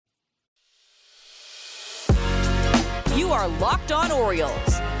You are Locked On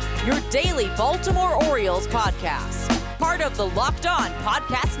Orioles, your daily Baltimore Orioles podcast. Part of the Locked On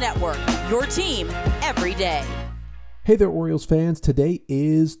Podcast Network, your team every day. Hey there, Orioles fans. Today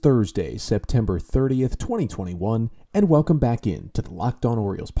is Thursday, September 30th, 2021, and welcome back in to the Locked On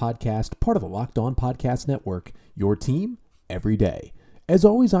Orioles podcast, part of the Locked On Podcast Network, your team every day. As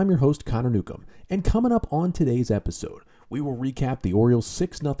always, I'm your host, Connor Newcomb, and coming up on today's episode, we will recap the Orioles'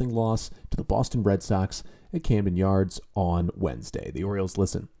 6-0 loss to the Boston Red Sox at Camden Yards on Wednesday. The Orioles,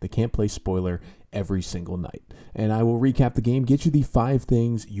 listen, they can't play spoiler every single night. And I will recap the game, get you the 5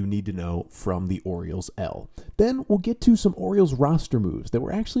 things you need to know from the Orioles L. Then we'll get to some Orioles roster moves that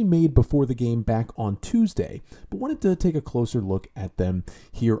were actually made before the game back on Tuesday, but wanted to take a closer look at them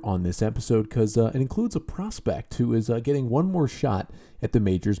here on this episode because it includes a prospect who is getting one more shot at the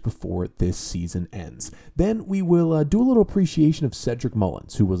majors before this season ends. Then we will do a little appreciation of Cedric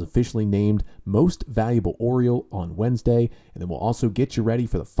Mullins, who was officially named Most Valuable Oriole on Wednesday, and then we'll also get you ready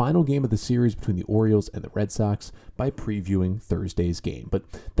for the final game of the series between the Orioles and the Red Sox by previewing Thursday's game. But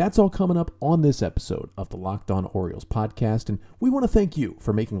that's all coming up on this episode of the Locked On Orioles podcast, and we want to thank you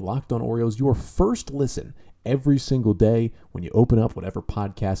for making Locked On Orioles your first listen every single day when you open up whatever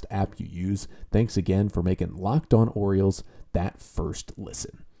podcast app you use. Thanks again for making Locked On Orioles that first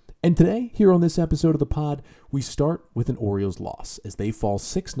listen. And today, here on this episode of the pod, we start with an Orioles loss as they fall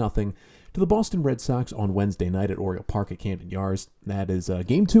 6-0 to the Boston Red Sox on Wednesday night at Oriole Park at Camden Yards. That is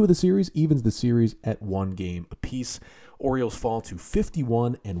game 2 of the series, evens the series at 1 game apiece. Orioles fall to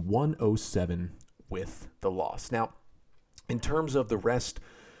 51-107 with the loss. Now, in terms of the rest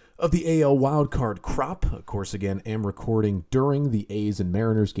of the AL wildcard crop, of course, again, am recording during the A's and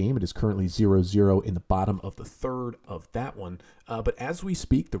Mariners game. It is currently 0-0 in the bottom of the third of that one. But as we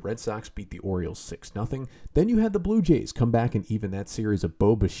speak, the Red Sox beat the Orioles 6-0. Then you had the Blue Jays come back and even that series. A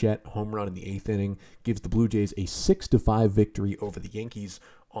Bo Bichette home run in the 8th inning gives the Blue Jays a 6-5 victory over the Yankees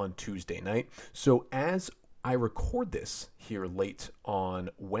on Tuesday night. So as I record this here late on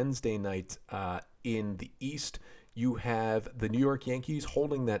Wednesday night in the East, you have the New York Yankees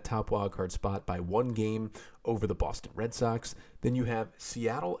holding that top wildcard spot by 1 game over the Boston Red Sox. Then you have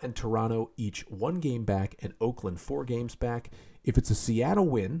Seattle and Toronto each 1 game back and Oakland 4 games back. If it's a Seattle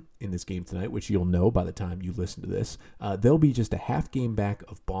win in this game tonight, which you'll know by the time you listen to this, they'll be just a half game back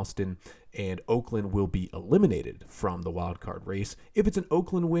of Boston, and Oakland will be eliminated from the wildcard race. If it's an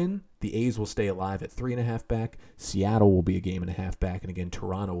Oakland win, the A's will stay alive at 3.5 back. Seattle will be a 1.5 game back, and again,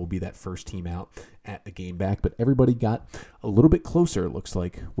 Toronto will be that first team out at a game back. But everybody got a little bit closer, it looks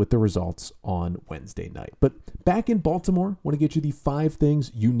like, with the results on Wednesday night. But back in Baltimore, want to get you the 5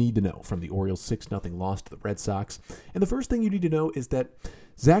 things you need to know from the Orioles' 6-0 loss to the Red Sox. And the first thing you need to know is that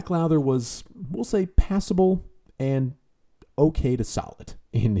Zach Lowther was, we'll say, passable and okay to solid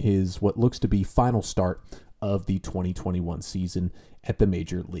in his what looks to be final start of the 2021 season at the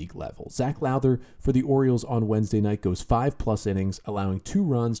major league level. Zach Lowther for the Orioles on Wednesday night goes 5+ innings, allowing 2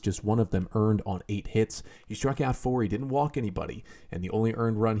 runs, just one of them earned on 8 hits. He struck out 4, he didn't walk anybody, and the only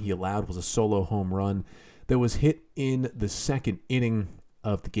earned run he allowed was a solo home run that was hit in the 2nd inning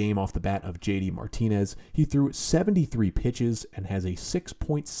of the game off the bat of JD Martinez. He threw 73 pitches and has a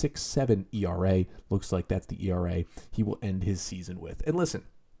 6.67 ERA. Looks like that's the ERA he will end his season with. And listen,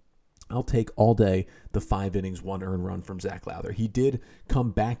 I'll take all day the 5 innings, 1 earned run from Zach Lowther. He did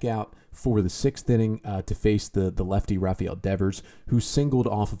come back out for the 6th inning to face the lefty Rafael Devers, who singled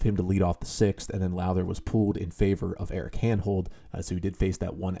off of him to lead off the 6th, and then Lowther was pulled in favor of Eric Hanhold, so he did face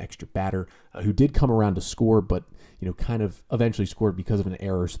that 1 extra batter, who did come around to score, but kind of eventually scored because of an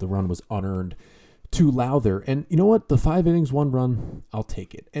error, so the run was unearned to Lowther. And you know what? The 5 innings, 1 run, I'll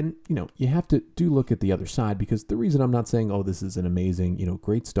take it. And, you have to look at the other side, because the reason I'm not saying, oh, this is an amazing,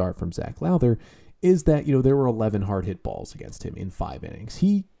 great start from Zach Lowther is that, there were 11 hard hit balls against him in 5 innings.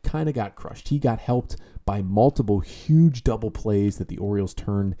 He kind of got crushed. He got helped by multiple huge double plays that the Orioles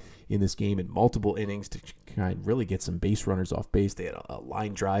turned in this game in multiple innings to kind of really get some base runners off base. They had a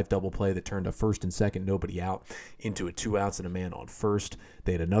line drive double play that turned a first and second, nobody out, into a 2 outs and a man on first.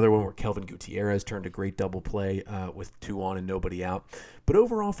 They had another one where Kelvin Gutierrez turned a great double play with 2 on and nobody out. But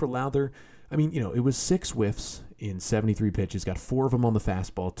overall for Lowther, it was 6 whiffs in 73 pitches, got 4 of them on the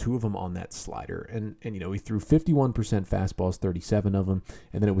fastball, 2 of them on that slider. And he threw 51% fastballs, 37 of them.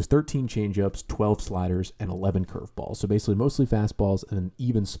 And then it was 13 changeups, 12 sliders, and 11 curveballs. So basically mostly fastballs and an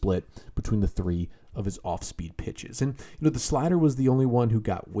even split between the 3 of his off-speed pitches. And, the slider was the only one who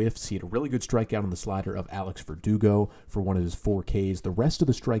got whiffs. He had a really good strikeout on the slider of Alex Verdugo for one of his 4 Ks. The rest of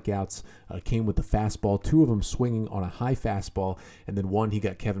the strikeouts came with the fastball, 2 of them swinging on a high fastball, and then one he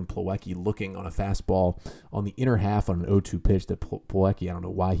got Kevin Plawecki looking on a fastball on the inner half on an 0-2 pitch that Plawecki, I don't know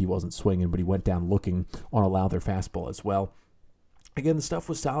why he wasn't swinging, but he went down looking on a Lowther fastball as well. Again, the stuff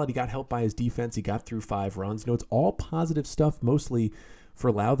was solid. He got helped by his defense. He got through 5 runs. It's all positive stuff, mostly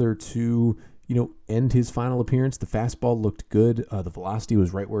for Lowther to, end his final appearance. The fastball looked good. The velocity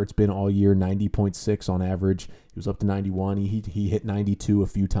was right where it's been all year, 90.6 on average. He was up to 91. He hit 92 a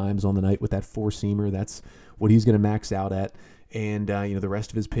few times on the night with that 4-seamer. That's what he's going to max out at. And, the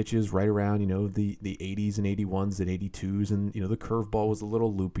rest of his pitches right around, the 80s and 81s and 82s. And, the curveball was a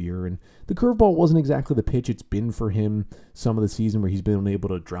little loopier. And the curveball wasn't exactly the pitch it's been for him some of the season where he's been able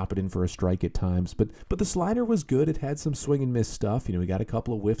to drop it in for a strike at times. But the slider was good. It had some swing and miss stuff. He got a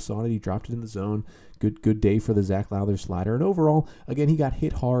couple of whiffs on it. He dropped it in the zone. Good day for the Zach Lowther slider. And overall, again, he got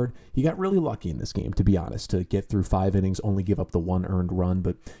hit hard. He got really lucky in this game, to be honest, to get through 5 innings, only give up the 1 earned run.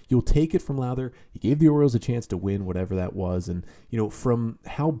 But you'll take it from Lowther. He gave the Orioles a chance to win, whatever that was. And, from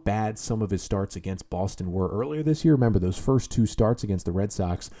how bad some of his starts against Boston were earlier this year, remember those first 2 starts against the Red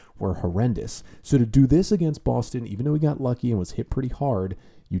Sox were horrendous. So to do this against Boston, even though he got lucky and was hit pretty hard,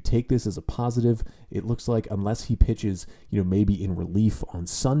 you take this as a positive. It looks like unless he pitches, maybe in relief on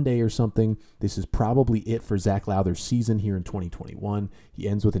Sunday or something, this is probably it for Zach Lowther's season here in 2021. He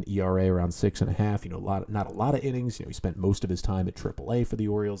ends with an ERA around 6.5. Not a lot of innings. He spent most of his time at AAA for the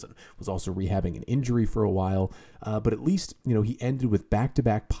Orioles and was also rehabbing an injury for a while. But at least, he ended with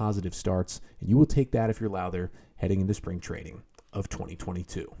back-to-back positive starts, and you will take that if you're Lowther heading into spring training of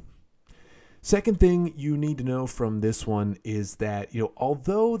 2022. Second thing you need to know from this one is that,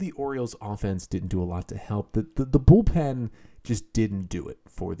 although the Orioles offense didn't do a lot to help, the bullpen just didn't do it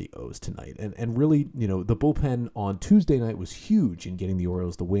for the O's tonight. And really, the bullpen on Tuesday night was huge in getting the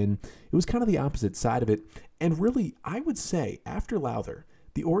Orioles the win. It was kind of the opposite side of it. And really, I would say after Lowther,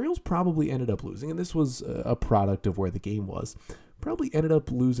 the Orioles probably ended up losing, and this was a product of where the game was, probably ended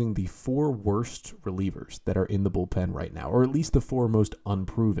up losing the 4 worst relievers that are in the bullpen right now, or at least the 4 most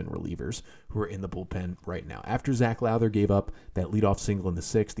unproven relievers who are in the bullpen right now. After Zach Lowther gave up that leadoff single in the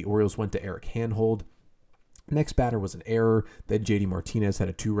 6th, the Orioles went to Eric Hanhold. Next batter was an error. Then JD Martinez had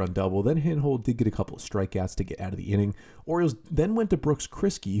a 2-run double. Then Hanhold did get a couple of strikeouts to get out of the inning. Orioles then went to Brooks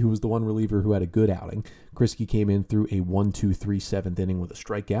Kriske, who was the one reliever who had a good outing. Kriske came in through a 1-2-3 7th inning with a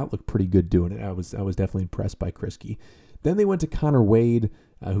strikeout. Looked pretty good doing it. I was definitely impressed by Kriske. Then they went to Connor Wade,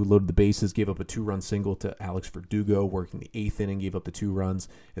 who loaded the bases, gave up a 2-run single to Alex Verdugo, working the 8th inning, gave up the 2 runs.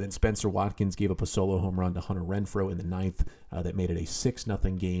 And then Spencer Watkins gave up a solo home run to Hunter Renfroe in the 9th that made it a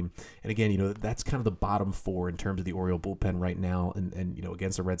 6-0 game. And again, that's kind of the bottom 4 in terms of the Oriole bullpen right now and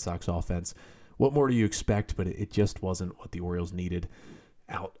against the Red Sox offense. What more do you expect? But it just wasn't what the Orioles needed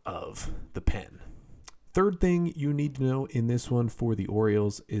out of the pen. Third thing you need to know in this one for the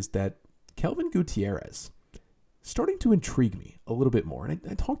Orioles is that Kelvin Gutierrez starting to intrigue me a little bit more. And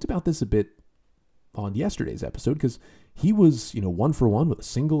I talked about this a bit on yesterday's episode because he was, 1 for 1 with a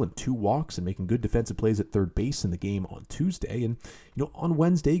single and 2 walks and making good defensive plays at third base in the game on Tuesday. And, on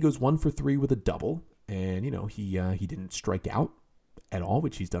Wednesday, he goes 1 for 3 with a double. And, he didn't strike out at all,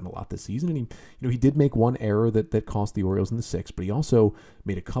 which he's done a lot this season. And he did make one error that cost the Orioles in the 6th, but he also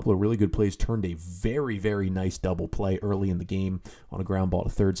made a couple of really good plays, turned a very, very nice double play early in the game on a ground ball to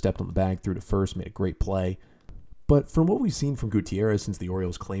third, stepped on the bag, threw to first, made a great play. But from what we've seen from Gutierrez since the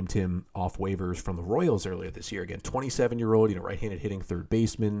Orioles claimed him off waivers from the Royals earlier this year, again, 27-year-old, right-handed hitting third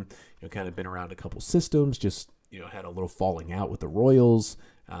baseman, kind of been around a couple systems, just, had a little falling out with the Royals,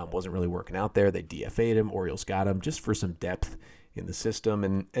 wasn't really working out there. They DFA'd him. Orioles got him just for some depth in the system.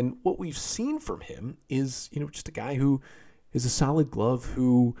 And what we've seen from him is, just a guy who is a solid glove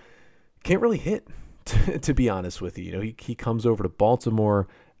who can't really hit, to be honest with you. He comes over to Baltimore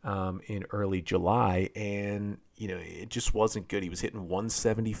in early July, and it just wasn't good. He was hitting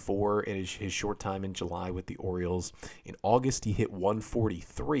 174 in his short time in July with the Orioles. In August, he hit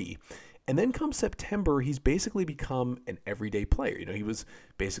 143. And then come September, he's basically become an everyday player. He was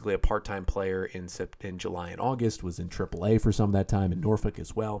basically a part-time player in July and August, was in AAA for some of that time, in Norfolk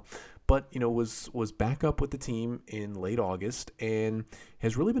as well. But, was back up with the team in late August and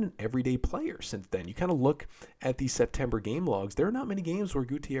has really been an everyday player since then. You kind of look at the September game logs. There are not many games where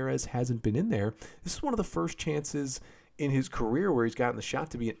Gutierrez hasn't been in there. This is one of the first chances in his career where he's gotten the shot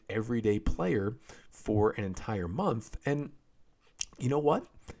to be an everyday player for an entire month. And you know what?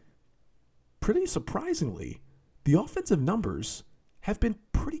 Pretty surprisingly, the offensive numbers have been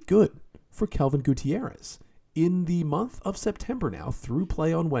pretty good for Kelvin Gutierrez. in the month of September now, through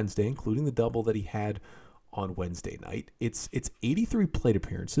play on Wednesday, including the double that he had on Wednesday night, it's 83 plate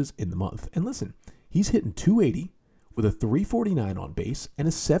appearances in the month. And listen, he's hitting 280 with a 349 on base and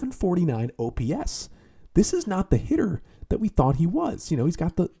a 749 OPS. This is not the hitter that we thought he was. He's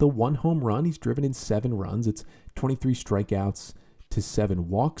got the one home run. He's driven in 7 runs. It's 23 strikeouts to 7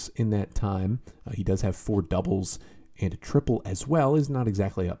 walks in that time. He does have 4 doubles and a triple as well. He's not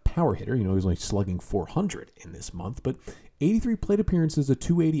exactly a power hitter. He's only slugging 400 in this month, but 83 plate appearances, a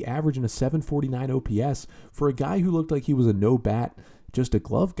 280 average, and a 749 OPS for a guy who looked like he was a no-bat, just a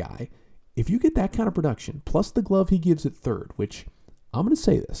glove guy. If you get that kind of production, plus the glove he gives at third, which I'm going to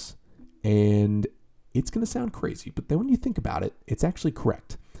say this, and it's going to sound crazy, but then when you think about it, it's actually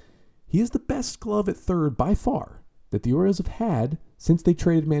correct. He is the best glove at third by far that the Orioles have had since they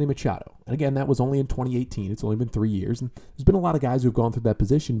traded Manny Machado. And again, that was only in 2018. It's only been 3 years. And there's been a lot of guys who've gone through that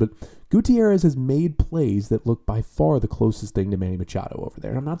position, but Gutierrez has made plays that look by far the closest thing to Manny Machado over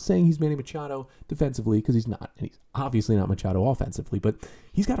there. And I'm not saying he's Manny Machado defensively, because he's not. And he's obviously not Machado offensively, but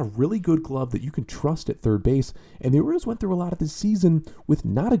he's got a really good glove that you can trust at third base. And the Orioles went through a lot of this season with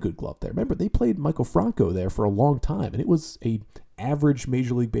not a good glove there. Remember, they played Michael Franco there for a long time, and it was a average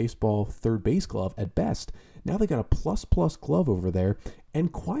Major League Baseball third base glove at best. Now they got a plus glove over there,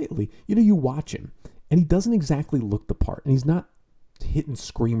 and quietly, you watch him, and he doesn't exactly look the part, and he's not hitting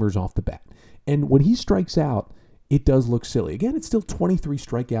screamers off the bat. And when he strikes out, it does look silly. Again, it's still 23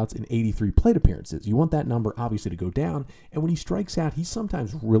 strikeouts and 83 plate appearances. You want that number, obviously, to go down, and when he strikes out, he's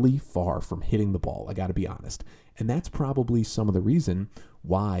sometimes really far from hitting the ball, I got to be honest. And that's probably some of the reason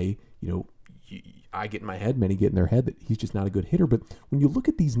why, I get in my head, many get in their head, that he's just not a good hitter. But when you look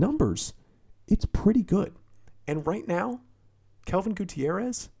at these numbers, it's pretty good. And right now, Kelvin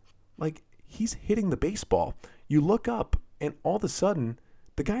Gutierrez, he's hitting the baseball. You look up, and all of a sudden,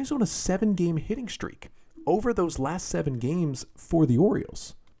 the guy's on a 7-game hitting streak. Over those last 7 games for the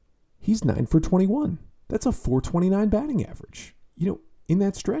Orioles, he's 9 for 21. That's a 429 batting average. In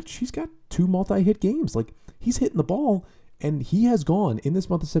that stretch, he's got 2 multi-hit games. He's hitting the ball, and he has gone in this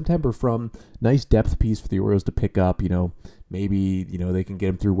month of September from nice depth piece for the Orioles to pick up. Maybe, they can get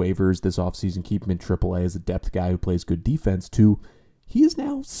him through waivers this offseason, keep him in AAA as a depth guy who plays good defense, to he is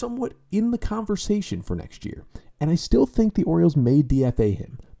now somewhat in the conversation for next year. And I still think the Orioles may DFA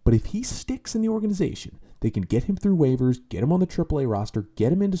him. But if he sticks in the organization, they can get him through waivers, get him on the AAA roster,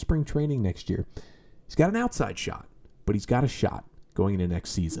 get him into spring training next year. He's got an outside shot, but he's got a shot going into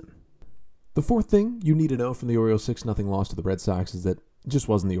next season. The fourth thing you need to know from the Orioles' 6-0 loss to the Red Sox is that it just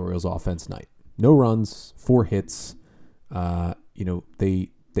wasn't the Orioles' offense night. No runs, 4 hits.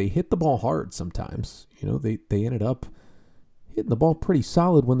 They hit the ball hard sometimes. They ended up hitting the ball pretty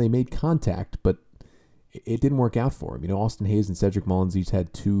solid when they made contact, but it didn't work out for him. Austin Hayes and Cedric Mullins each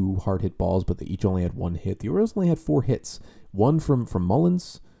had 2 hard hit balls, but they each only had 1 hit. The Orioles only had 4 hits. 1 from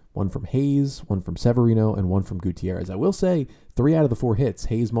Mullins, 1 from Hayes, 1 from Severino, and 1 from Gutierrez. I will say 3 out of the 4 hits,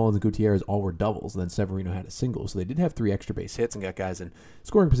 Hayes, Mullins, and Gutierrez, all were doubles, and then Severino had a single. So they did have 3 extra base hits and got guys in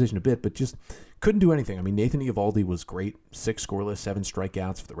scoring position a bit, but just couldn't do anything. Nathan Eovaldi was great. 6 scoreless, 7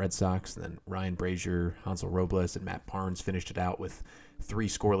 strikeouts for the Red Sox. And then Ryan Brazier, Hansel Robles, and Matt Barnes finished it out with 3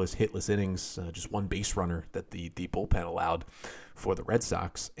 scoreless, hitless innings, just 1 base runner that the bullpen allowed for the Red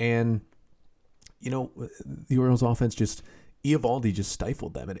Sox. And, the Orioles offense Eovaldi just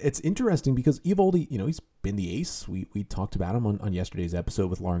stifled them. And it's interesting because Eovaldi, he's been the ace. We talked about him on yesterday's episode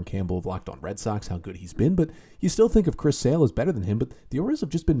with Lauren Campbell of Locked On Red Sox, how good he's been. But you still think of Chris Sale as better than him. But the Orioles have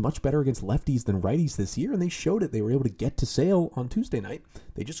just been much better against lefties than righties this year, and they showed it. They were able to get to Sale on Tuesday night.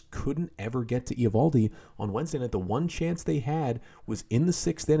 They just couldn't ever get to Eovaldi on Wednesday night. The one chance they had was in the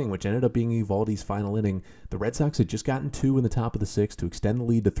 6th inning, which ended up being Eovaldi's final inning. The Red Sox had just gotten 2 in the top of the 6th to extend the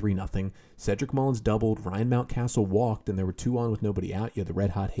lead to 3-0. Cedric Mullins doubled, Ryan Mountcastle walked, and there were 2 on with nobody out. You had the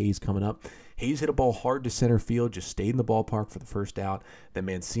red-hot Hayes coming up. Hayes hit a ball hard to center field, just stayed in the ballpark for the first out. Then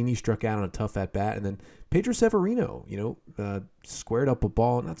Mancini struck out on a tough at-bat. And then Pedro Severino, squared up a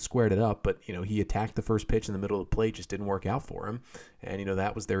ball. Not squared it up, but, he attacked the first pitch in the middle of the plate. Just didn't work out for him. And,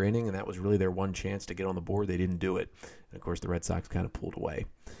 that was their inning, and that was really their one chance to get on the board. They didn't do it. And, of course, the Red Sox kind of pulled away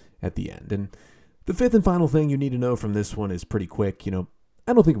at the end. And the 5th and final thing you need to know from this one is pretty quick.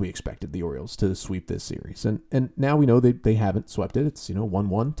 I don't think we expected the Orioles to sweep this series. And now we know they haven't swept it. It's,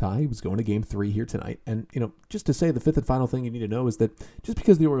 1-1 tie. He was going to game 3 here tonight. And, just to say the 5th and final thing you need to know is that just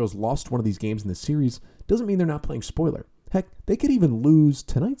because the Orioles lost one of these games in this series doesn't mean they're not playing spoiler. Heck, they could even lose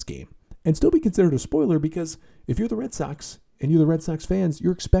tonight's game and still be considered a spoiler, because if you're the Red Sox and you're the Red Sox fans,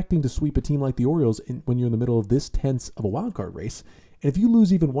 you're expecting to sweep a team like the Orioles when you're in the middle of this tense of a wild card race. And if you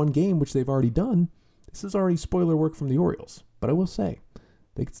lose even one game, which they've already done, this is already spoiler work from the Orioles. But I will say,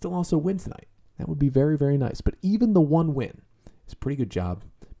 they could still also win tonight. That would be very, very nice. But even the one win is a pretty good job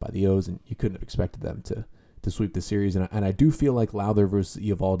by the O's, and you couldn't have expected them to sweep the series. And I do feel like Lowther versus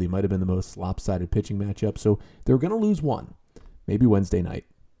Eovaldi might have been the most lopsided pitching matchup. So they're going to lose one. Maybe Wednesday night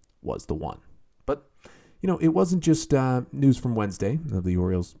was the one. But, it wasn't just news from Wednesday of the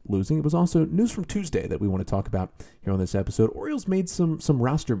Orioles losing. It was also news from Tuesday that we want to talk about here on this episode. Orioles made some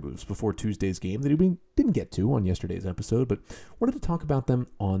roster moves before Tuesday's game that we didn't get to on yesterday's episode, but wanted to talk about them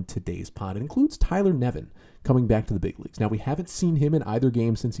on today's pod. It includes Tyler Nevin coming back to the big leagues. Now, we haven't seen him in either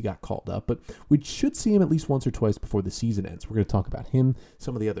game since he got called up, but we should see him at least once or twice before the season ends. We're going to talk about him,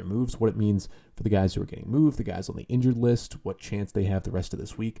 some of the other moves, what it means for the guys who are getting moved, the guys on the injured list, what chance they have the rest of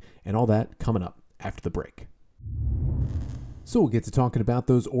this week, and all that coming up after the break. So we'll get to talking about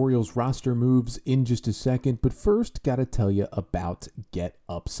those Orioles roster moves in just a second, but first, got to tell you about Get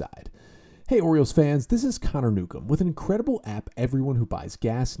Upside. Hey Orioles fans, this is Connor Newcomb with an incredible app everyone who buys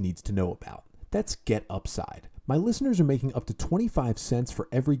gas needs to know about. That's Get Upside. My listeners are making up to 25 cents for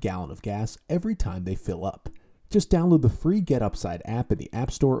every gallon of gas every time they fill up. Just download the free Get Upside app in the App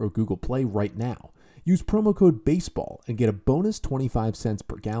Store or Google Play right now. Use promo code BASEBALL and get a bonus 25 cents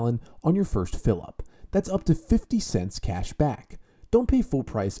per gallon on your first fill up. That's up to 50 cents cash back. Don't pay full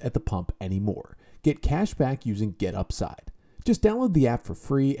price at the pump anymore. Get cash back using Get Upside. Just download the app for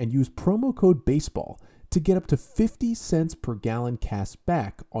free and use promo code BASEBALL to get up to 50 cents per gallon cash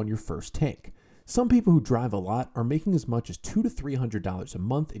back on your first tank. Some people who drive a lot are making as much as $200 to $300 a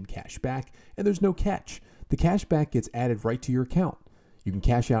month in cash back, and there's no catch. The cash back gets added right to your account. You can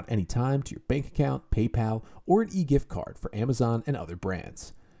cash out anytime to your bank account, PayPal, or an e-gift card for Amazon and other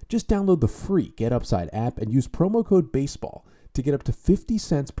brands. Just download the free Get Upside app and use promo code BASEBALL to get up to 50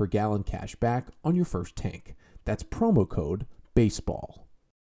 cents per gallon cash back on your first tank. That's promo code BASEBALL.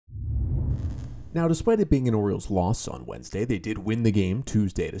 Now, despite it being an Orioles loss on Wednesday, they did win the game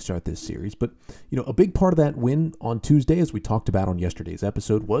Tuesday to start this series. But, a big part of that win on Tuesday, as we talked about on yesterday's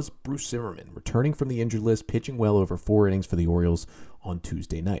episode, was Bruce Zimmermann returning from the injured list, pitching well over 4 innings for the Orioles on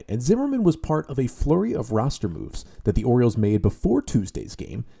Tuesday night. And Zimmermann was part of a flurry of roster moves that the Orioles made before Tuesday's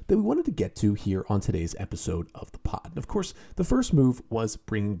game that we wanted to get to here on today's episode of the pod. And of course, the first move was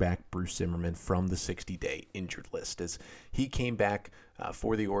bringing back Bruce Zimmermann from the 60-day injured list. As he came back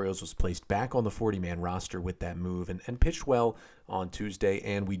for the Orioles, was placed back on the 40-man roster with that move and pitched well on Tuesday.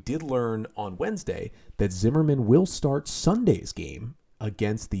 And we did learn on Wednesday that Zimmermann will start Sunday's game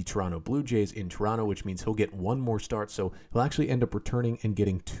against the Toronto Blue Jays in Toronto, which means he'll get one more start. So he'll actually end up returning and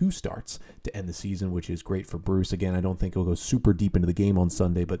getting 2 starts to end the season, which is great for Bruce. Again, I don't think he'll go super deep into the game on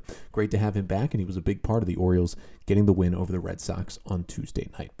Sunday, but great to have him back. And he was a big part of the Orioles getting the win over the Red Sox on Tuesday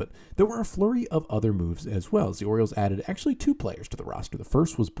night. But there were a flurry of other moves as well, as the Orioles added actually 2 players to the roster. The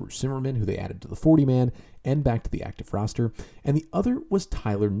first was Bruce Zimmermann, who they added to the 40-man and back to the active roster. And the other was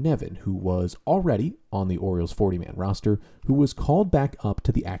Tyler Nevin, who was already on the Orioles 40-man roster, who was called back up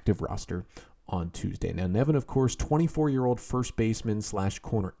to the active roster on Tuesday. Now, Nevin, of course, 24-year-old first baseman /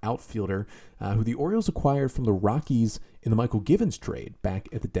 corner outfielder, who the Orioles acquired from the Rockies in the Michael Givens trade back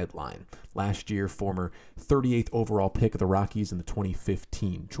at the deadline. Last year, former 38th overall pick of the Rockies in the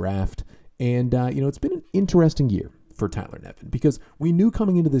 2015 draft. And, it's been an interesting year for Tyler Nevin, because we knew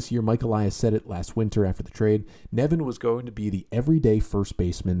coming into this year, Mike Elias said it last winter after the trade, Nevin was going to be the everyday first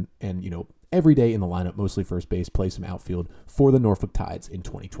baseman and, every day in the lineup, mostly first base, play some outfield for the Norfolk Tides in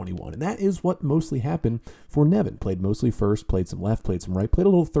 2021. And that is what mostly happened for Nevin. Played mostly first, played some left, played some right, played a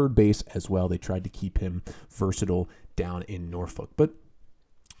little third base as well. They tried to keep him versatile down in Norfolk. But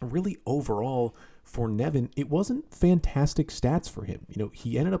really overall for Nevin, it wasn't fantastic stats for him.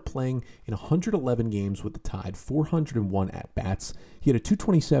 He ended up playing in 111 games with the Tide, 401 at-bats. He had a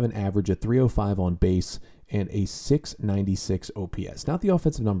 227 average, a 305 on base, and a 696 OPS. Not the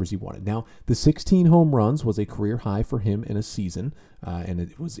offensive numbers he wanted. Now, the 16 home runs was a career high for him in a season, and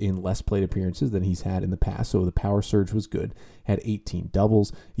it was in less plate appearances than he's had in the past, so the power surge was good. Had 18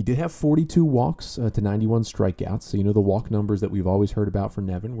 doubles. He did have 42 walks to 91 strikeouts, so the walk numbers that we've always heard about for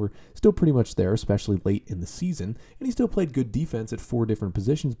Nevin were still pretty much there, especially late in the season, and he still played good defense at 4 different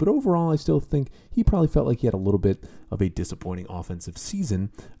positions, but overall I still think he probably felt like he had a little bit of a disappointing offensive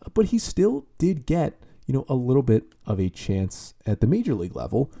season, but he still did get a little bit of a chance at the major league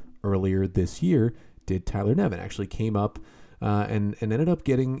level earlier this year. Did Tyler Nevin actually came up and ended up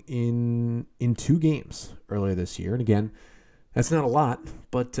getting in 2 games earlier this year. And again, that's not a lot,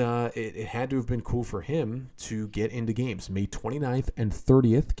 but it had to have been cool for him to get into games. May 29th and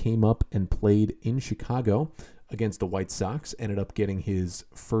 30th came up and played in Chicago against the White Sox. Ended up getting his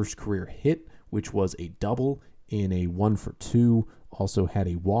first career hit, which was a double in a 1-for-2. Also had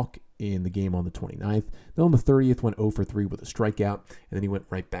a walk in the game on the 29th. Then on the 30th, went 0 for 3 with a strikeout, and then he went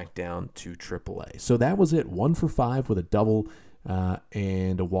right back down to AAA. So that was it, 1 for 5 with a double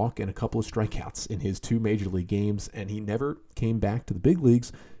and a walk and a couple of strikeouts in his 2 major league games, and he never came back to the big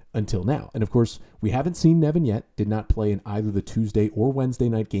leagues until now. And of course, we haven't seen Nevin yet, did not play in either the Tuesday or Wednesday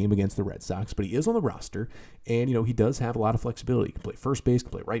night game against the Red Sox, but he is on the roster, and he does have a lot of flexibility. He can play first base,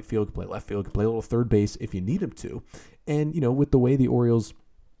 can play right field, can play left field, can play a little third base if you need him to. And with the way the Orioles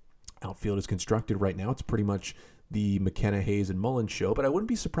outfield is constructed right now, it's pretty much the McKenna, Hayes, and Mullins show, but I wouldn't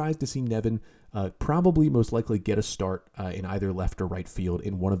be surprised to see Nevin probably most likely get a start in either left or right field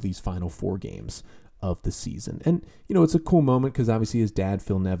in one of these final 4 games of the season. And, it's a cool moment because obviously his dad,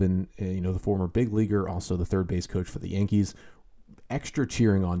 Phil Nevin, the former big leaguer, also the third base coach for the Yankees, extra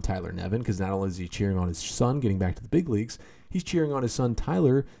cheering on Tyler Nevin because not only is he cheering on his son getting back to the big leagues, he's cheering on his son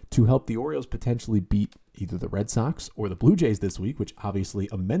Tyler to help the Orioles potentially beat either the Red Sox or the Blue Jays this week, which obviously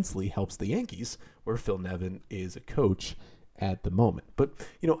immensely helps the Yankees, where Phil Nevin is a coach at the moment. But,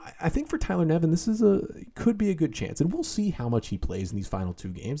 I think for Tyler Nevin, this could be a good chance. And we'll see how much he plays in these final 2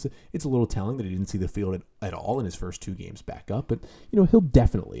 games. It's a little telling that he didn't see the field at all in his first 2 games back up. But, he'll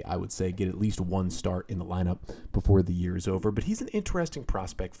definitely, I would say, get at least 1 start in the lineup before the year is over. But he's an interesting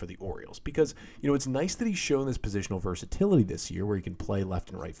prospect for the Orioles because, it's nice that he's shown this positional versatility this year where he can play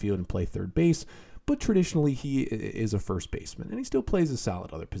left and right field and play third base. But traditionally, he is a first baseman, and he still plays a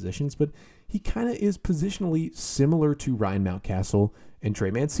solid other positions, but he kind of is positionally similar to Ryan Mountcastle and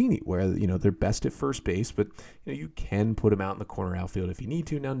Trey Mancini, where, they're best at first base, but, you can put him out in the corner outfield if you need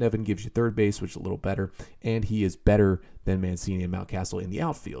to. Now, Nevin gives you third base, which is a little better, and he is better than Mancini and Mountcastle in the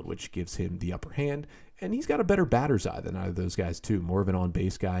outfield, which gives him the upper hand. And he's got a better batter's eye than either of those guys, too. More of an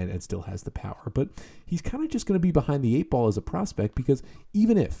on-base guy and still has the power. But he's kind of just going to be behind the 8 ball as a prospect because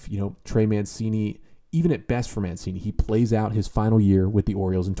even if, Trey Mancini, even at best for Mancini, he plays out his final year with the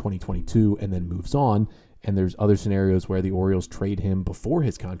Orioles in 2022 and then moves on, and there's other scenarios where the Orioles trade him before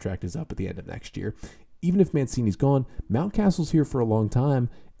his contract is up at the end of next year. Even if Mancini's gone, Mountcastle's here for a long time,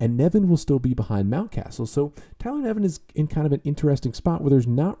 and Nevin will still be behind Mountcastle. So Tyler Nevin is in kind of an interesting spot where there's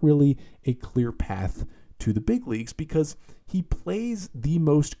not really a clear path to the big leagues because he plays the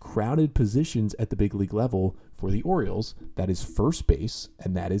most crowded positions at the big league level for the Orioles. That is first base,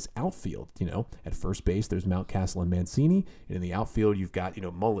 and that is outfield. At first base, there's Mountcastle and Mancini, and in the outfield, you've got,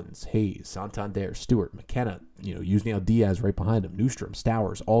 Mullins, Hayes, Santander, Stewart, McKenna, Yusniel Diaz right behind him, Newstrom,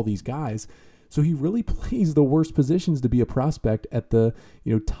 Stowers, all these guys. So he really plays the worst positions to be a prospect at the,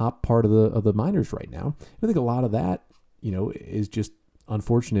 top part of the minors right now. I think a lot of that, is just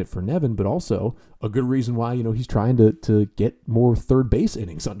unfortunate for Nevin, but also a good reason why, he's trying to get more third base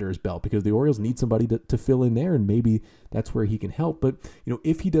innings under his belt because the Orioles need somebody to fill in there, and maybe that's where he can help. But,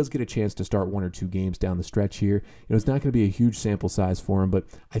 if he does get a chance to start 1 or 2 games down the stretch here, it's not going to be a huge sample size for him, but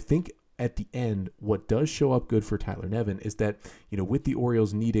I think at the end, what does show up good for Tyler Nevin is that, with the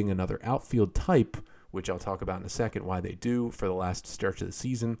Orioles needing another outfield type, which I'll talk about in a second why they do for the last stretch of the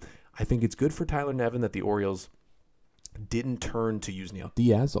season, I think it's good for Tyler Nevin that the Orioles didn't turn to Yusniel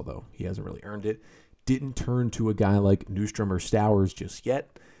Diaz, although he hasn't really earned it, didn't turn to a guy like Newstrom or Stowers just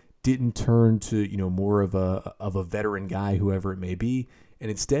yet, didn't turn to, more of a veteran guy, whoever it may be, and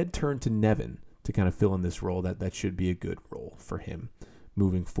instead turned to Nevin to kind of fill in this role. That should be a good role for him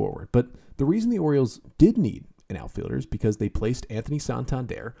moving forward. But the reason the Orioles did need an outfielder is because they placed Anthony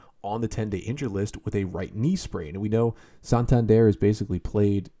Santander on the 10-day injured list with a right knee sprain. And we know Santander has basically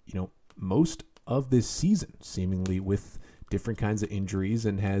played, most of this season, seemingly with different kinds of injuries,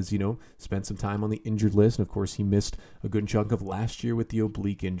 and has, spent some time on the injured list. And of course, he missed a good chunk of last year with the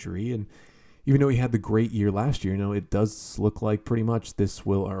oblique injury. And even though he had the great year last year, it does look like pretty much this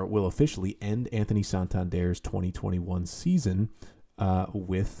will officially end Anthony Santander's 2021 season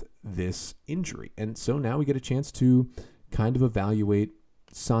with this injury. And so now we get a chance to kind of evaluate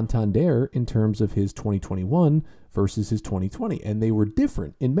Santander in terms of his 2021 versus his 2020. And they were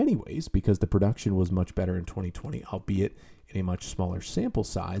different in many ways because the production was much better in 2020, albeit in a much smaller sample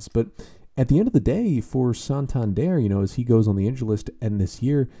size. But at the end of the day, for Santander, as he goes on the injury list to end this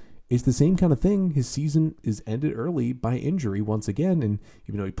year, it's the same kind of thing. His season is ended early by injury once again. And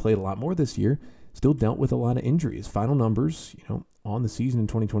even though he played a lot more this year, still dealt with a lot of injuries. Final numbers, on the season in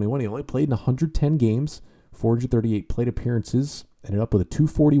 2021, he only played in 110 games, 438 plate appearances, ended up with a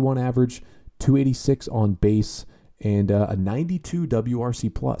 241 average, 286 on base, and a 92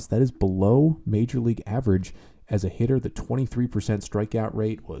 WRC plus. That is below major league average as a hitter. The 23% strikeout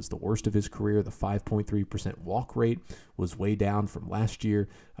rate was the worst of his career. The 5.3% walk rate was way down from last year.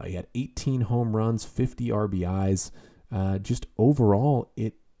 He had 18 home runs, 50 RBIs. Just overall,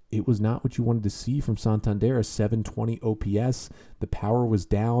 it it was not what you wanted to see from Santander. A 720 OPS. The power was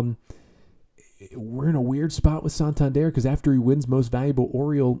down. We're in a weird spot with Santander because after he wins Most Valuable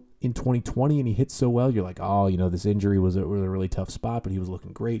Oriole in 2020 and he hits so well, you're like, oh, this injury was a really tough spot, but he was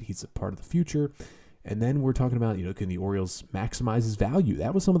looking great. He's a part of the future. And then we're talking about, can the Orioles maximize his value?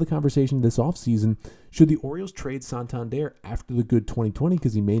 That was some of the conversation this offseason. Should the Orioles trade Santander after the good 2020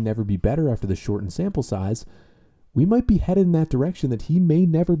 because he may never be better after the shortened sample size? We might be headed in that direction that he may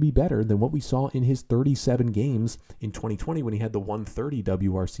never be better than what we saw in his 37 games in 2020 when he had the 130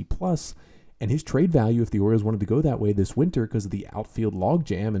 WRC plus. And his trade value, if the Orioles wanted to go that way this winter because of the outfield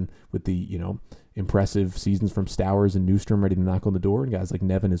logjam and with the, impressive seasons from Stowers and Newstrom ready to knock on the door and guys like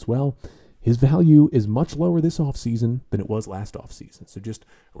Nevin as well, his value is much lower this offseason than it was last offseason. So just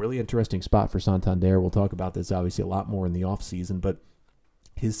a really interesting spot for Santander. We'll talk about this obviously a lot more in the offseason, but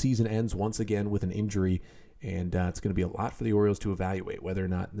his season ends once again with an injury, and it's going to be a lot for the Orioles to evaluate whether or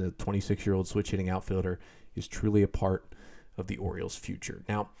not the 26-year-old switch-hitting outfielder is truly a part of the Orioles' future.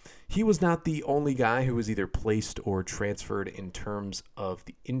 Now, he was not the only guy who was either placed or transferred in terms of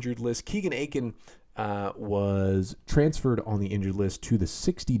the injured list. Keegan Akin was transferred on the injured list to the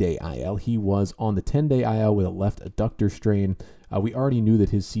 60-day IL. He was on the 10-day IL with a left adductor strain. We already knew that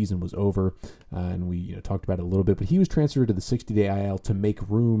his season was over, and we talked about it a little bit, but he was transferred to the 60-day IL to make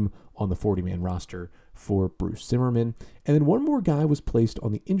room on the 40-man roster for Bruce Zimmerman. And then one more guy was placed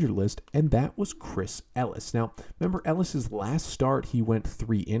on the injured list, and that was Chris Ellis. Now, remember Ellis's last start, he went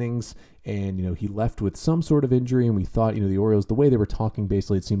 3 innings, and he left with some sort of injury, and we thought the Orioles, the way they were talking,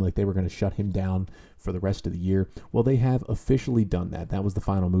 basically it seemed like they were going to shut him down for the rest of the year. Well, they have officially done that. That was the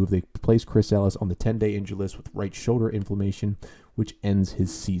final move. They placed Chris Ellis on the 10-day injured list with right shoulder inflammation, which ends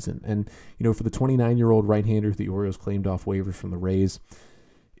his season. And for the 29-year-old right-hander the Orioles claimed off waivers from the Rays,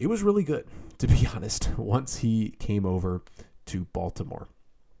 it was really good, to be honest, once he came over to Baltimore.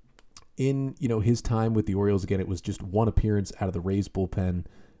 In, his time with the Orioles, again, it was just one appearance out of the Rays bullpen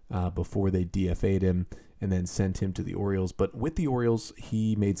before they DFA'd him and then sent him to the Orioles. But with the Orioles,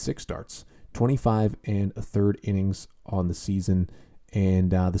 he made 6 starts, 25 1/3 innings on the season, and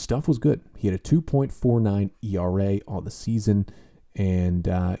the stuff was good. He had a 2.49 ERA on the season, and,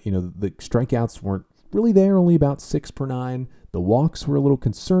 the strikeouts weren't really there, only about 6 per 9. The walks were a little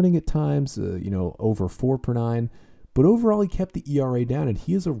concerning at times, over 4 per 9. But overall, he kept the ERA down, and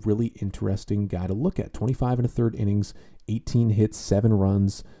he is a really interesting guy to look at. 25 1/3 innings, 18 hits, 7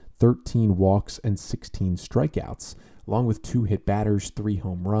 runs, 13 walks, and 16 strikeouts, along with 2 hit batters, 3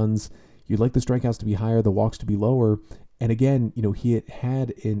 home runs. You'd like the strikeouts to be higher, the walks to be lower. And again, he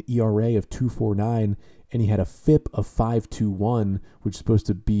had an ERA of 2.49, and he had a FIP of 5.21, which is supposed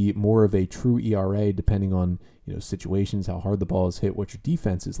to be more of a true ERA depending on situations, how hard the ball is hit, what your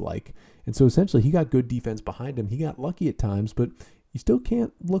defense is like. And so essentially he got good defense behind him. He got lucky at times, but you still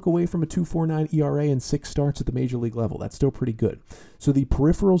can't look away from a 2.49 ERA and 6 starts at the major league level. That's still pretty good. So the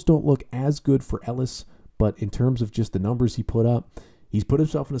peripherals don't look as good for Ellis, but in terms of just the numbers he put up, he's put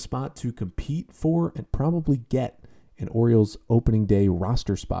himself in a spot to compete for and probably get an Orioles opening day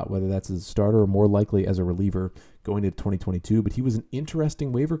roster spot, whether that's as a starter or more likely as a reliever going into 2022. But he was an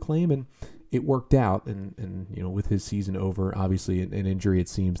interesting waiver claim, and it worked out. And with his season over, obviously an injury, it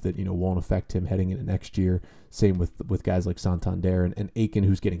seems that, won't affect him heading into next year. Same with guys like Santander and Akin,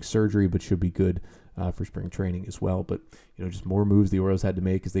 who's getting surgery, but should be good for spring training as well. But, just more moves the Orioles had to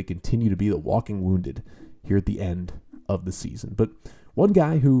make as they continue to be the walking wounded here at the end of the season. But one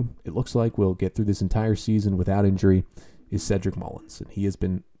guy who it looks like will get through this entire season without injury is Cedric Mullins. And he has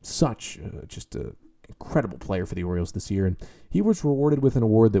been such just an incredible player for the Orioles this year. And he was rewarded with an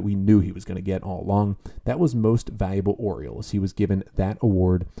award that we knew he was going to get all along. That was Most Valuable Orioles. He was given that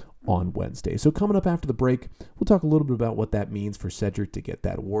award on Wednesday. So coming up after the break, we'll talk a little bit about what that means for Cedric to get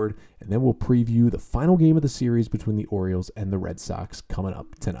that award. And then we'll preview the final game of the series between the Orioles and the Red Sox coming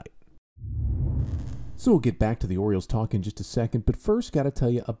up tonight. So we'll get back to the Orioles talk in just a second, but first got to tell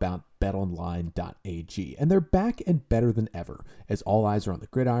you about BetOnline.ag. And they're back and better than ever, as all eyes are on the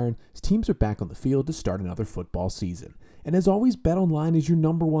gridiron, as teams are back on the field to start another football season. And as always, BetOnline is your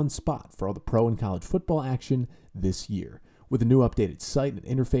number one spot for all the pro and college football action this year. With a new updated site and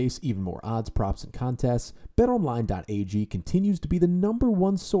interface, even more odds, props, and contests, BetOnline.ag continues to be the number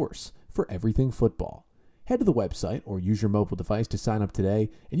one source for everything football. Head to the website or use your mobile device to sign up today,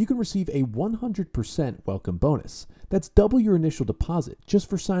 and you can receive a 100% welcome bonus. That's double your initial deposit just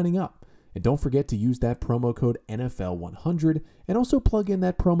for signing up. And don't forget to use that promo code NFL100 and also plug in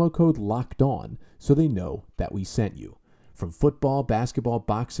that promo code LOCKEDON so they know that we sent you. From football, basketball,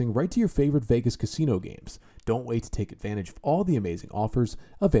 boxing, right to your favorite Vegas casino games. Don't wait to take advantage of all the amazing offers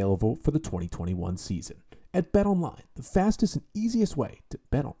available for the 2021 season. at BetOnline, the fastest and easiest way to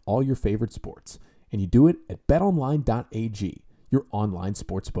bet on all your favorite sports. And you do it at betonline.ag, your online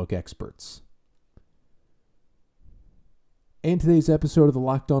sportsbook experts. And today's episode of the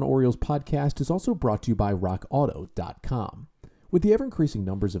Locked On Orioles podcast is also brought to you by RockAuto.com. With the ever-increasing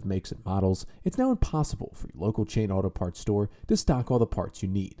numbers of makes and models, it's now impossible for your local chain auto parts store to stock all the parts you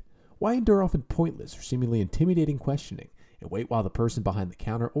need. Why endure often pointless or seemingly intimidating questioning and wait while the person behind the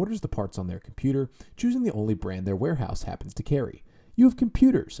counter orders the parts on their computer, choosing the only brand their warehouse happens to carry? You have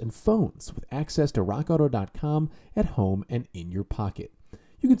computers and phones with access to RockAuto.com at home and in your pocket.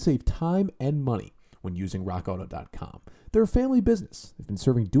 You can save time and money when using RockAuto.com. They're a family business. They've been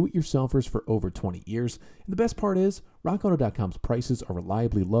serving do-it-yourselfers for over 20 years. And the best part is, RockAuto.com's prices are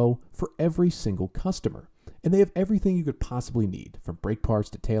reliably low for every single customer. And they have everything you could possibly need, from brake parts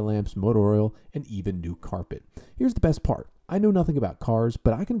to tail lamps, motor oil, and even new carpet. Here's the best part. I know nothing about cars,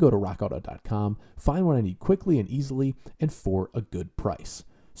 but I can go to RockAuto.com, find what I need quickly and easily, and for a good price.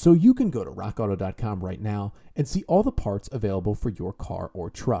 So you can go to RockAuto.com right now and see all the parts available for your car or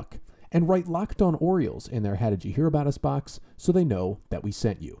truck. And write Locked On Orioles in their How Did You Hear About Us box so they know that we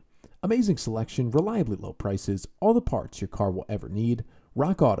sent you. Amazing selection, reliably low prices, all the parts your car will ever need.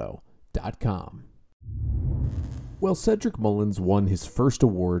 RockAuto.com. Well, Cedric Mullins won his first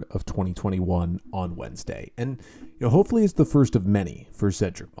award of 2021 on Wednesday. And hopefully it's the first of many for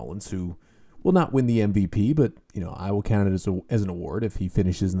Cedric Mullins, who will not win the MVP, but I will count it as an award if he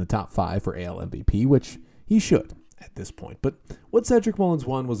finishes in the top 5 for AL MVP, which he should at this point. But what Cedric Mullins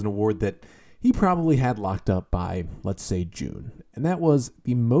won was an award that he probably had locked up by, let's say, June. And that was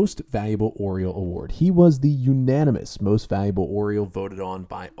the Most Valuable Oriole Award. He was the unanimous Most Valuable Oriole, voted on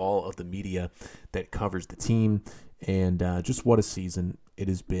by all of the media that covers the team. And just what a season it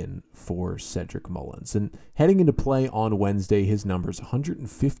has been for Cedric Mullins. And heading into play on Wednesday, his numbers: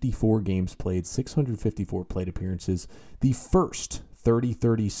 154 games played, 654 plate appearances, the first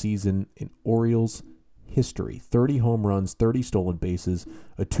 30-30 season in Orioles history. 30 home runs, 30 stolen bases,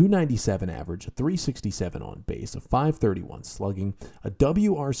 a 297 average, a 367 on base, a 531 slugging, a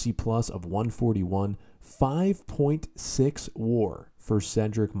WRC plus of 141, 5.6 WAR for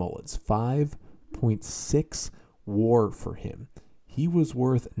Cedric Mullins. 5.6 WAR for him. He was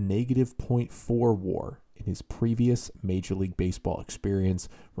worth negative 0.4 WAR in his previous Major League Baseball experience,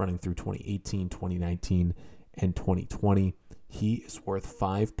 running through 2018, 2019, and 2020. He is worth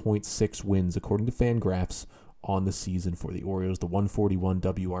 5.6 wins, according to Fangraphs, on the season for the Orioles, the 141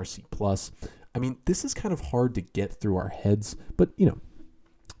 WRC plus. I mean, this is kind of hard to get through our heads, but,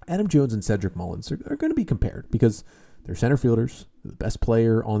 Adam Jones and Cedric Mullins are going to be compared because they're center fielders, the best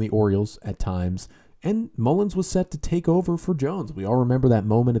player on the Orioles at times, and Mullins was set to take over for Jones. We all remember that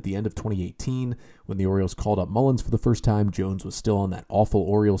moment at the end of 2018 when the Orioles called up Mullins for the first time. Jones was still on that awful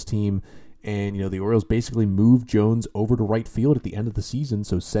Orioles team. And, the Orioles basically moved Jones over to right field at the end of the season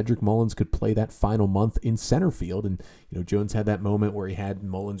so Cedric Mullins could play that final month in center field. And, Jones had that moment where he had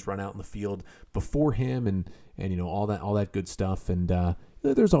Mullins run out in the field before him and all that good stuff. And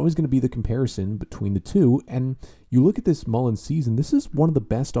there's always going to be the comparison between the two. And you look at this Mullins season, this is one of the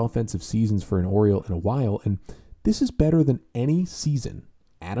best offensive seasons for an Oriole in a while. And this is better than any season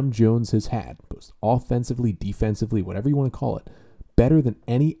Adam Jones has had, both offensively, defensively, whatever you want to call it. Better than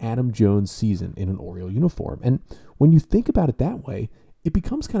any Adam Jones season in an Oriole uniform. And when you think about it that way, it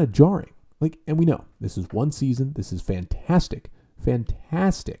becomes kind of jarring. And we know this is one season. This is fantastic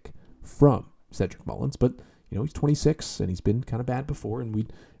from Cedric Mullins. But, he's 26 and he's been kind of bad before. And we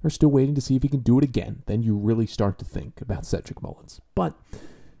are still waiting to see if he can do it again. Then you really start to think about Cedric Mullins. But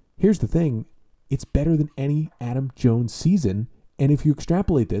here's the thing. It's better than any Adam Jones season. And if you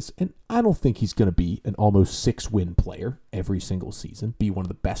extrapolate this, and I don't think he's going to be an almost 6-win player every single season, be one of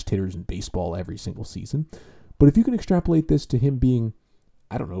the best hitters in baseball every single season. But if you can extrapolate this to him being,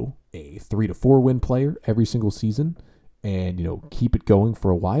 a 3 to 4 win player every single season and, keep it going for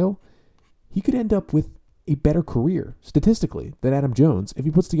a while, he could end up with a better career statistically than Adam Jones. If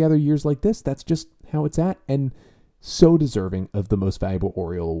he puts together years like this, that's just how it's at. And so deserving of the Most Valuable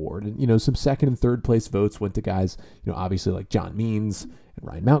Oriole Award. And, some second and third place votes went to guys, obviously like John Means and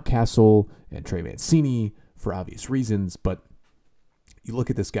Ryan Mountcastle and Trey Mancini for obvious reasons. But you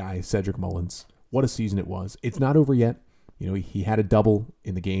look at this guy, Cedric Mullins, what a season it was. It's not over yet. He had a double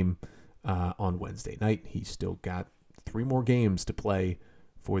in the game on Wednesday night. He's still got 3 more games to play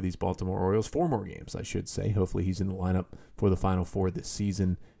for these Baltimore Orioles. 4 more games, I should say. Hopefully he's in the lineup for the Final Four this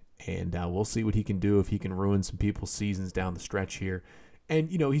season. And we'll see what he can do, if he can ruin some people's seasons down the stretch here. And,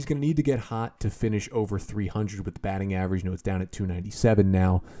 he's going to need to get hot to finish over 300 with the batting average. It's down at 297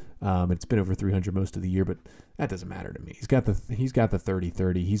 now. It's been over 300 most of the year, but that doesn't matter to me. He's got the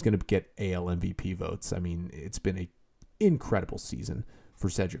 30-30. He's going to get AL MVP votes. I mean, it's been an incredible season for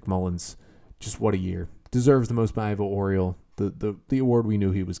Cedric Mullins. Just what a year. Deserves the most valuable Oriole, the award we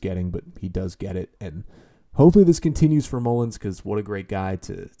knew he was getting, but he does get it. And hopefully this continues for Mullins, because what a great guy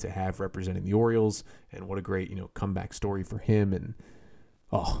to have representing the Orioles, and what a great, comeback story for him. And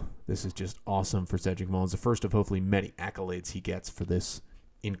this is just awesome for Cedric Mullins. The first of hopefully many accolades he gets for this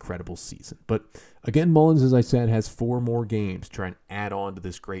incredible season. But again, Mullins, as I said, has 4 more games to try and add on to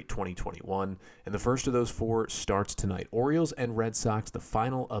this great 2021. And the first of those 4 starts tonight. Orioles and Red Sox, the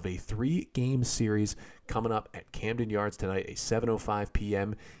final of a 3-game series coming up at Camden Yards tonight, a 7:05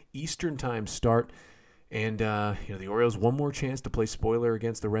 p.m. Eastern time start. And, the Orioles, one more chance to play spoiler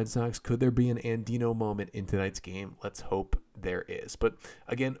against the Red Sox. Could there be an Andino moment in tonight's game? Let's hope there is. But,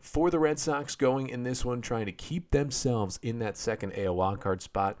 again, for the Red Sox going in this one, trying to keep themselves in that second AL wildcard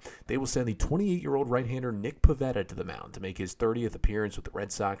spot, they will send the 28-year-old right-hander Nick Pivetta to the mound to make his 30th appearance with the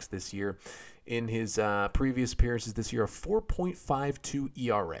Red Sox this year. In his previous appearances this year, a 4.52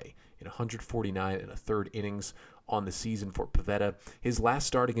 ERA in 149 and a third innings on the season for Pivetta. His last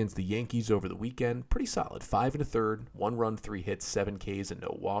start against the Yankees over the weekend, pretty solid. 5 1/3, 1 run, 3 hits, 7 Ks, and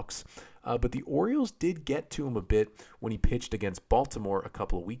no walks. But the Orioles did get to him a bit when he pitched against Baltimore a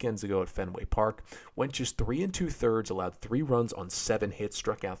couple of weekends ago at Fenway Park. Went just 3 2/3, allowed 3 runs on 7 hits,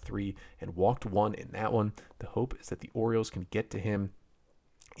 struck out 3, and walked 1 in that one. The hope is that the Orioles can get to him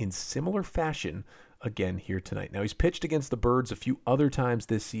in similar fashion again here tonight. Now, he's pitched against the Birds a few other times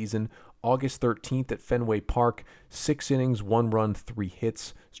this season. August 13th at Fenway Park, 6 innings, 1 run, 3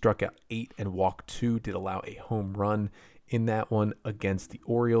 hits, struck out 8 and walked 2, did allow a home run in that one against the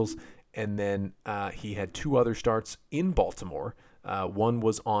Orioles. And then he had 2 other starts in Baltimore. One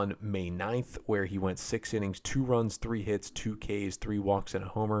was on May 9th, where he went 6 innings, 2 runs, 3 hits, 2 Ks, 3 walks, and a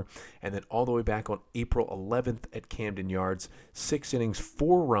homer. And then all the way back on April 11th at Camden Yards, 6 innings,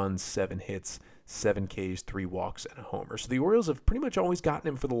 4 runs, 7 hits, 7 Ks, 3 walks, and a homer. So the Orioles have pretty much always gotten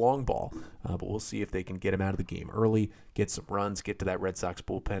him for the long ball, but we'll see if they can get him out of the game early, get some runs, get to that Red Sox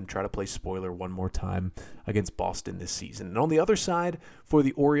bullpen, try to play spoiler one more time against Boston this season. And on the other side, for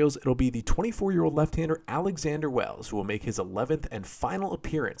the Orioles, it'll be the 24-year-old left-hander Alexander Wells, who will make his 11th and final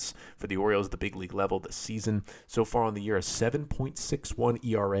appearance for the Orioles at the big league level this season. So far on the year, a 7.61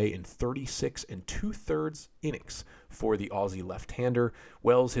 ERA in 36 2/3 innings for the Aussie left-hander.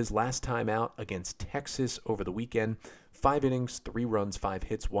 Wells, his last time out against Texas over the weekend, 5 innings, 3 runs, 5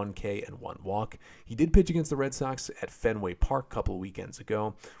 hits, 1 K, and 1 walk. He did pitch against the Red Sox at Fenway Park a couple of weekends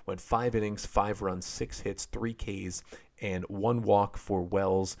ago. Went 5 innings, 5 runs, 6 hits, 3 Ks, and 1 walk for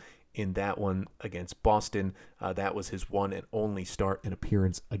Wells in that one against Boston. That was his one and only start and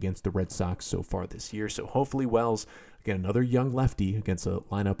appearance against the Red Sox so far this year. So hopefully Wells, again, another young lefty against a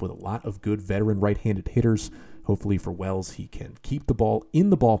lineup with a lot of good veteran right-handed hitters. Hopefully for Wells, he can keep the ball in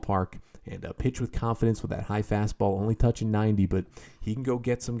the ballpark and pitch with confidence with that high fastball, only touching 90, but he can go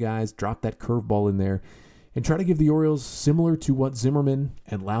get some guys, drop that curveball in there, and try to give the Orioles similar to what Zimmerman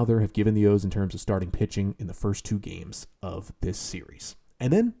and Lowther have given the O's in terms of starting pitching in the first 2 games of this series.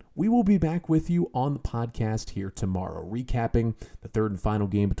 And then we will be back with you on the podcast here tomorrow, recapping the 3rd and final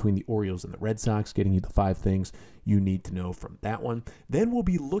game between the Orioles and the Red Sox, getting you the 5 things you need to know from that one. Then we'll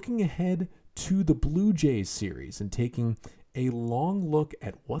be looking ahead to the Blue Jays series and taking a long look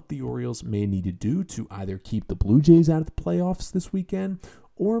at what the Orioles may need to do to either keep the Blue Jays out of the playoffs this weekend,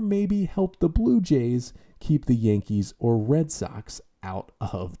 or maybe help the Blue Jays keep the Yankees or Red Sox out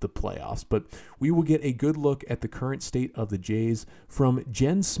of the playoffs. But we will get a good look at the current state of the Jays from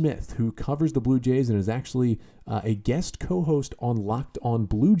Jen Smith, who covers the Blue Jays and is actually a guest co-host on Locked On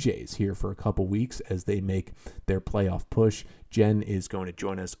Blue Jays here for a couple weeks as they make their playoff push. Jen is going to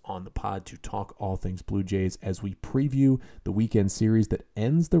join us on the pod to talk all things Blue Jays as we preview the weekend series that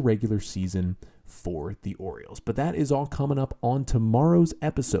ends the regular season for the Orioles. But that is all coming up on tomorrow's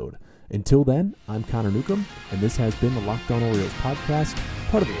episode. Until then, I'm Connor Newcomb, and this has been the Locked On Orioles podcast,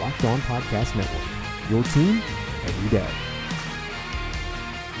 part of the Locked On Podcast Network. Your team every day.